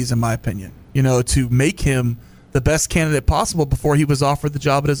opportunities, in my opinion, to make him the best candidate possible before he was offered the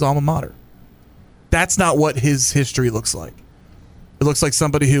job at his alma mater. That's not what his history looks like. It looks like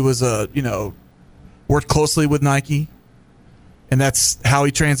somebody who was worked closely with Nike, and that's how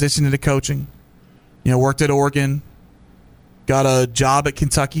he transitioned into coaching. Worked at Oregon, got a job at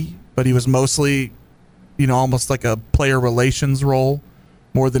Kentucky, but he was mostly, almost like a player relations role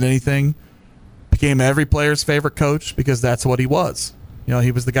more than anything. Became every player's favorite coach because that's what he was.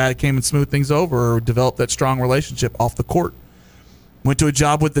 He was the guy that came and smoothed things over or developed that strong relationship off the court. Went to a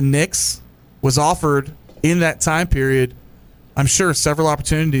job with the Knicks, was offered in that time period, I'm sure, several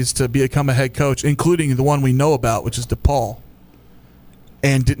opportunities to become a head coach, including the one we know about, which is DePaul,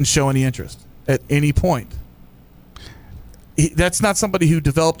 and didn't show any interest at any point. That's not somebody who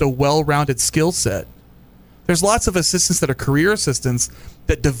developed a well-rounded skill set. There's lots of assistants that are career assistants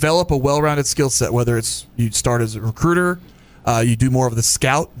that develop a well-rounded skill set, whether it's you start as a recruiter, you do more of the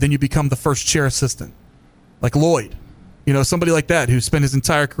scout, then you become the first chair assistant. Like Lloyd. Somebody like that who spent his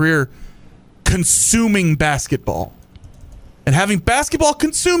entire career consuming basketball and having basketball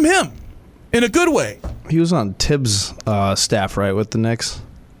consume him in a good way. He was on Tibbs' staff, right, with the Knicks?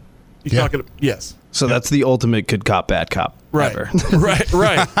 Yes. So that's the ultimate good cop, bad cop. Right. Ever.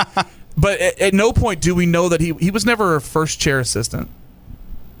 right. But at no point do we know that he was never a first chair assistant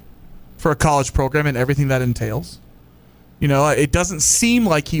for a college program and everything that entails. It doesn't seem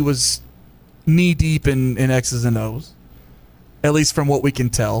like he was knee deep in X's and O's, at least from what we can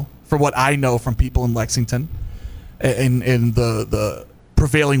tell, from what I know from people in Lexington and the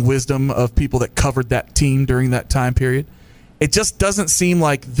prevailing wisdom of people that covered that team during that time period. It just doesn't seem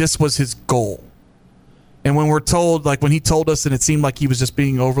like this was his goal. And when we're told, like when he told us and it seemed like he was just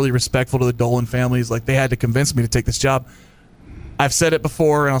being overly respectful to the Dolan families, like they had to convince me to take this job. I've said it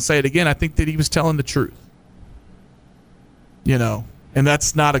before and I'll say it again. I think that he was telling the truth. And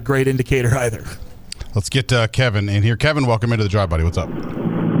that's not a great indicator either. Let's get Kevin in here. Kevin, welcome into the drive, buddy. What's up?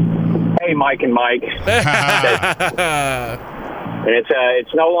 Hey, Mike and Mike.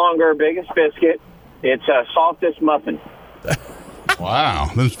 It's no longer biggest biscuit. It's softest muffin. Wow.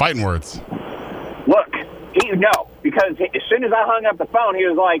 Those fighting words. Look, because as soon as I hung up the phone, he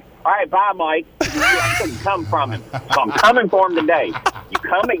was like, all right, bye, Mike. I couldn't come from him. So I'm coming for him today. You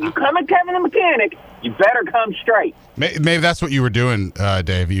come at Kevin the Mechanic, you better come straight. Maybe that's what you were doing,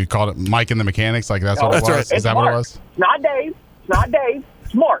 Dave. You called it Mike and the Mechanics, like that's what it was? Right. Is that Mark. What it was? It's not Dave.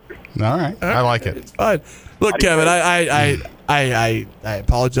 It's Mark. All right. I like it. It's fine. Look, Kevin, I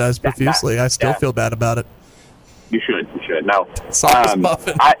apologize profusely. I still feel bad about it. You should. No. Softest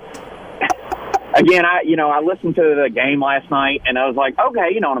muffin. I listened to the game last night, and I was like,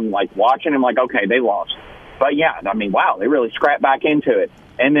 okay, and I'm like watching, I'm like, okay, they lost. But yeah, wow, they really scrapped back into it.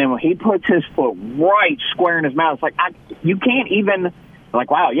 And then when he puts his foot right square in his mouth, it's like, you can't even,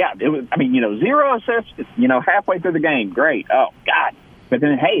 wow, yeah, it was, 0 assists, halfway through the game. Great. Oh, God. But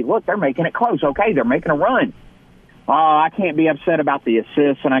then, hey, look, they're making it close. Okay, they're making a run. Oh, I can't be upset about the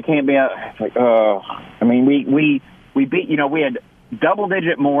assists, and I can't be, we beat, we had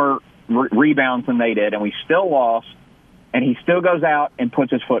double-digit more rebounds than they did, and we still lost, and he still goes out and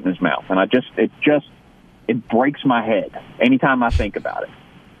puts his foot in his mouth. And it breaks my head anytime I think about it.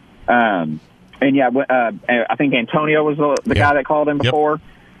 I think Antonio was the guy that called him before,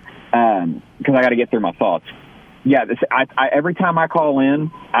 because I got to get through my thoughts. Yeah, every time I call in,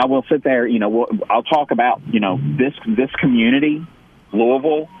 I will sit there, I'll talk about, this community,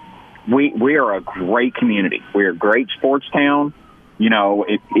 Louisville. We are a great community. We're a great sports town.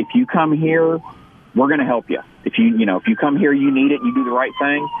 If you come here, we're going to help you. If you come here, you need it, you do the right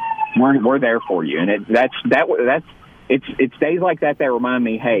thing, we're there for you. And it's days like that remind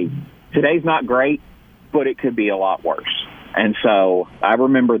me, hey, today's not great, but it could be a lot worse. And so I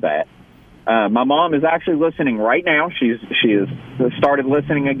remember that. My mom is actually listening right now. She has started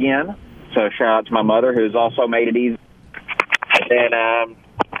listening again. So shout out to my mother, who's also made it easy. And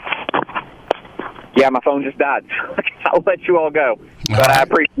yeah, my phone just died. I'll let you all go, but I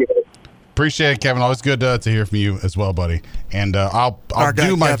appreciate it. Appreciate it, Kevin. Always good to hear from you as well, buddy. And I'll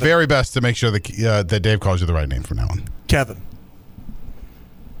do my very best to make sure that Dave calls you the right name from now on. Kevin.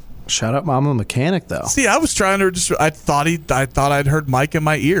 Shout out Mama Mechanic, though. See, I was trying to I thought I'd heard Mike in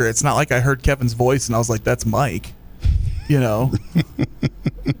my ear. It's not like I heard Kevin's voice and I was like, that's Mike. You know.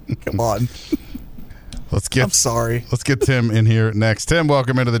 Come on. I'm sorry. Let's get Tim in here next. Tim,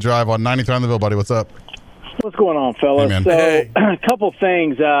 welcome into the drive on 93 on the Ville, buddy. What's up? What's going on, fellas? Hey, a couple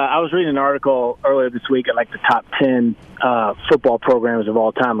things. I was reading an article earlier this week at the top 10 football programs of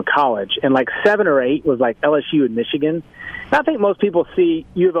all time in college, and 7 or 8 was LSU and Michigan. And I think most people see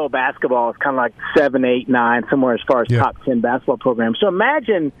U of L basketball as kind of 7, 8, 9, somewhere as far as top 10 basketball programs. So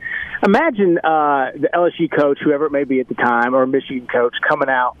imagine the LSU coach, whoever it may be at the time, or Michigan coach, coming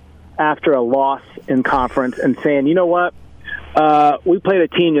out after a loss in conference and saying, you know what? We played a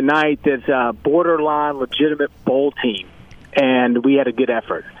team tonight that's a borderline legitimate bowl team, and we had a good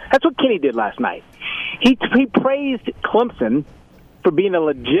effort. That's what Kenny did last night. He praised Clemson for being a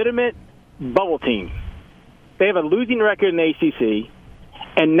legitimate bowl team. They have a losing record in the ACC,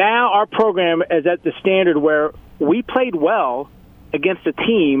 and now our program is at the standard where we played well against a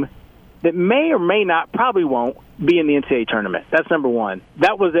team that may or may not, probably won't, be in the NCAA tournament. That's number one.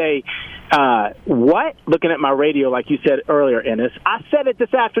 That was a what? Looking at my radio, like you said earlier, Ennis. I said it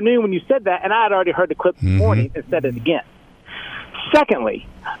this afternoon when you said that, and I had already heard the clip this morning and said it again. Secondly,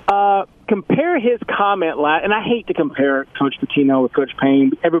 compare his comment and I hate to compare Coach Pitino with Coach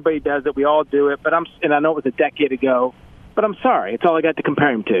Payne. Everybody does it. We all do it. And I know it was a decade ago, but I'm sorry. It's all I got to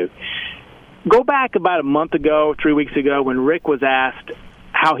compare him to. Go back about a month ago, 3 weeks ago, when Rick was asked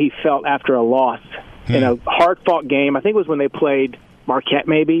how he felt after a loss in a hard-fought game. I think it was when they played Marquette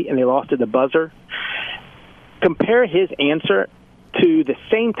maybe, and they lost at the buzzer. Compare his answer to the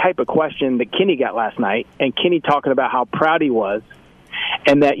same type of question that Kenny got last night, and Kenny talking about how proud he was,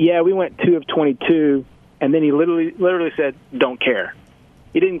 and that, we went 2 of 22, and then he literally said, don't care.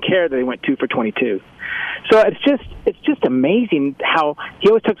 He didn't care that he went 2 for 22. So it's just amazing how he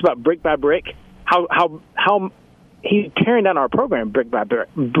always talks about brick by brick, how he's tearing down our program brick by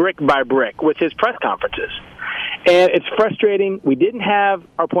brick with his press conferences. And it's frustrating. We didn't have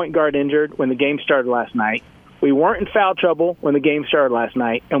our point guard injured when the game started last night. We weren't in foul trouble when the game started last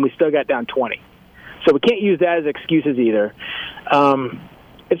night, and we still got down 20. So we can't use that as excuses either.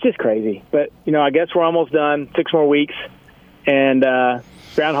 It's just crazy. But, I guess we're almost done. 6 more weeks. And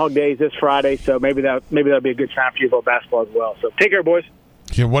Groundhog Day is this Friday, so maybe that'll be a good time for you about basketball as well. So take care, boys.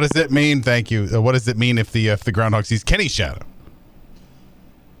 Yeah, what does it mean? Thank you. What does it mean if the Groundhog sees Kenny's shadow?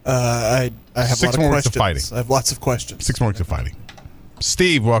 I have 6 a lot of more questions. weeks of fighting. I have lots of questions. 6 more weeks of fighting.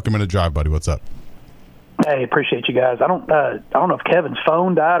 Steve, welcome into Drive, buddy. What's up? Hey, appreciate you guys. I don't know if Kevin's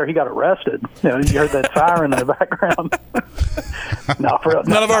phone died or he got arrested. You heard that siren in the background. No, for real.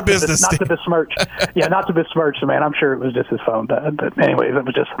 None of our business. Not to besmirch. Yeah, not to besmirch the man. I'm sure it was just his phone died. But anyways, it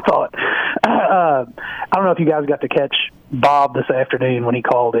was just a thought. I don't know if you guys got to catch Bob this afternoon when he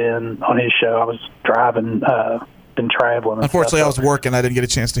called in on his show. I was driving, been traveling. Unfortunately, I was working. I didn't get a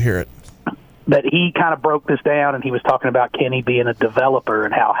chance to hear it. But he kind of broke this down, and he was talking about Kenny being a developer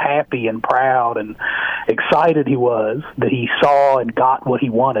and how happy and proud and excited he was that he saw and got what he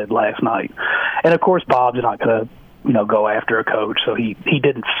wanted last night. And, of course, Bob's not going to, go after a coach, so he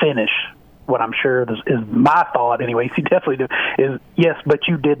didn't finish what I'm sure is my thought anyways. He definitely did, is, yes, but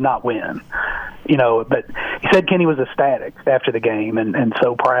you did not win. But he said Kenny was ecstatic after the game and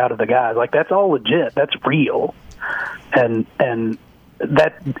so proud of the guys. That's all legit. That's real. And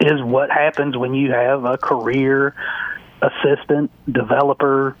that is what happens when you have a career assistant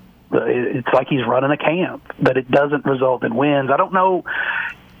developer. It's like he's running a camp, but it doesn't result in wins. I don't know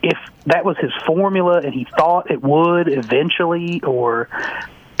if that was his formula and he thought it would eventually, or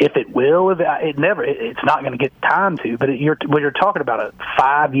if it will. It's not going to get time to, but you're talking about a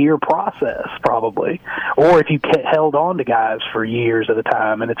 5-year process probably, or if you held on to guys for years at a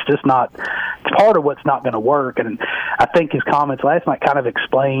time, and it's just not. It's part of what's not going to work. And I think his comments last night kind of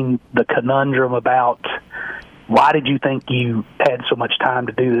explained the conundrum about why did you think you had so much time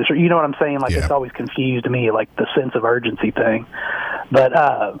to do this, or you know what I'm saying? It's always confused me, the sense of urgency thing. But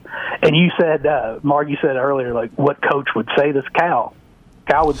and you said, Mark, you said earlier, what coach would say this? Cal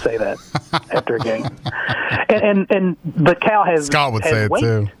would say that after a game. But Cal has Scott would say it weight.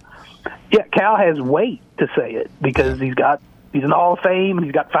 too. Yeah, Cal has weight to say it because he's in the Hall of Fame and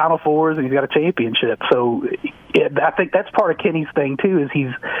he's got Final Fours and he's got a championship. So I think that's part of Kenny's thing too. Is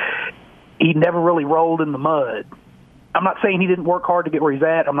he never really rolled in the mud. I'm not saying he didn't work hard to get where he's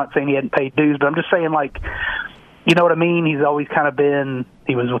at. I'm not saying he hadn't paid dues, but I'm just saying, like, you know what I mean? He's always kind of been,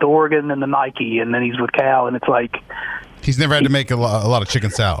 he was with Oregon and the Nike, and then he's with Cal, and it's like, he's never had to make a lot of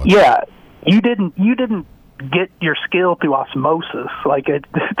chicken salad. Yeah, you didn't get your skill through osmosis. Like, it's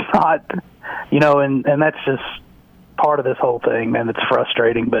not, you know, and that's just part of this whole thing, man. It's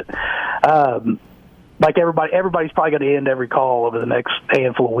frustrating, but like everybody's probably going to end every call over the next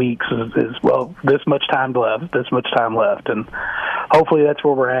handful of weeks is well, this much time left, and hopefully that's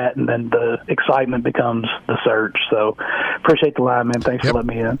where we're at, and then the excitement becomes the search. So appreciate the line, man. Thanks for letting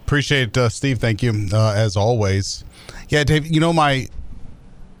me in. Appreciate it, Steve. Thank you, as always. Yeah, Dave, you know, my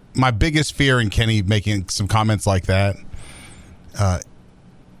biggest fear in Kenny making some comments like that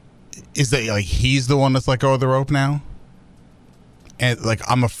is that, like, he's the one that's let go of the rope now. And, like,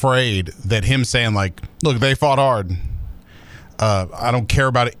 I'm afraid that him saying, like, look, they fought hard. I don't care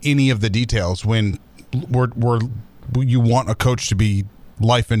about any of the details, when you want a coach to be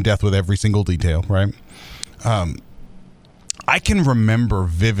life and death with every single detail, right? I can remember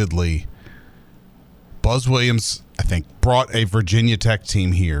vividly Buzz Williams, I think, brought a Virginia Tech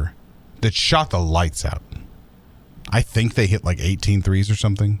team here that shot the lights out. I think they hit like 18 threes or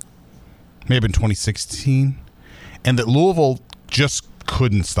something. May have been 2016. And that Louisville just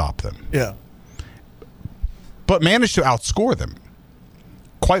couldn't stop them. Yeah. But managed to outscore them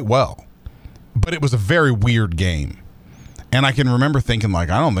quite well. But it was a very weird game. And I can remember thinking, like,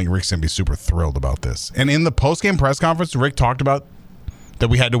 I don't think Rick's going to be super thrilled about this. And in the post-game press conference, Rick talked about that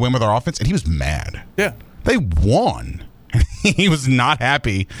we had to win with our offense, and he was mad. Yeah. They won. He was not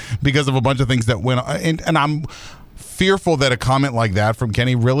happy because of a bunch of things that went on. And I'm fearful that a comment like that from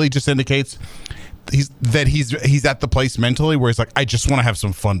Kenny really just indicates he's at the place mentally where he's like, I just want to have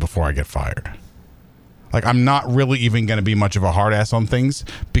some fun before I get fired. Like, I'm not really even going to be much of a hard ass on things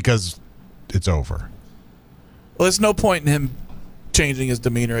because it's over. Well, there's no point in him changing his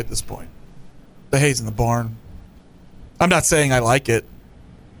demeanor at this point. The hay's in the barn. I'm not saying I like it.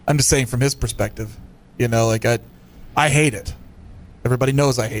 I'm just saying from his perspective. You know, like, I hate it. Everybody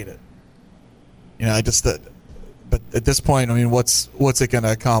knows I hate it. You know, but at this point, I mean, what's it going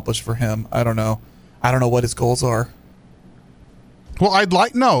to accomplish for him? I don't know. I don't know what his goals are. Well, I'd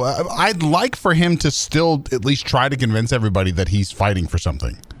like for him to still at least try to convince everybody that he's fighting for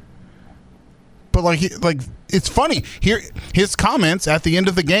something. But like it's funny here. His comments at the end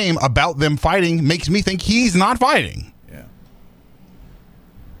of the game about them fighting makes me think he's not fighting. Yeah.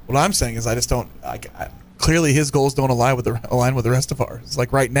 What I'm saying is, I just don't. Clearly, his goals don't align with the rest of ours. It's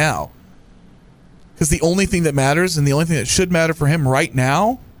like right now, because the only thing that matters and the only thing that should matter for him right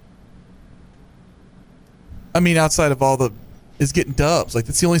now, I mean, outside of is getting dubs. Like,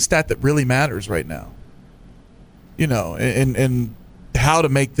 that's the only stat that really matters right now. You know, and how to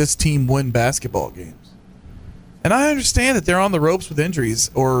make this team win basketball games. And I understand that they're on the ropes with injuries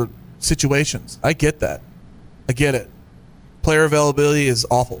or situations. I get that. I get it. Player availability is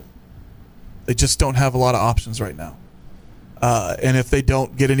awful. They just don't have a lot of options right now. And if they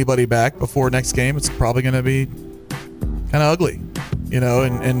don't get anybody back before next game, it's probably going to be kind of ugly. You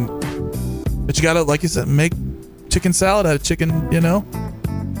know, but you got to, like you said, make chicken salad out of chicken, you know.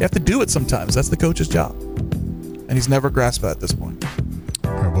 You have to do it sometimes. That's the coach's job. And he's never grasped that at this point.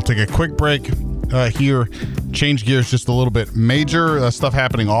 All right, we'll take a quick break here. Change gears just a little bit. Major stuff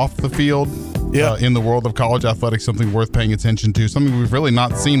happening off the field in the world of college athletics, something worth paying attention to, something we've really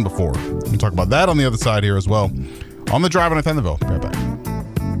not seen before. We'll talk about that on the other side here as well. On the Drive on Nathaniel. Right back.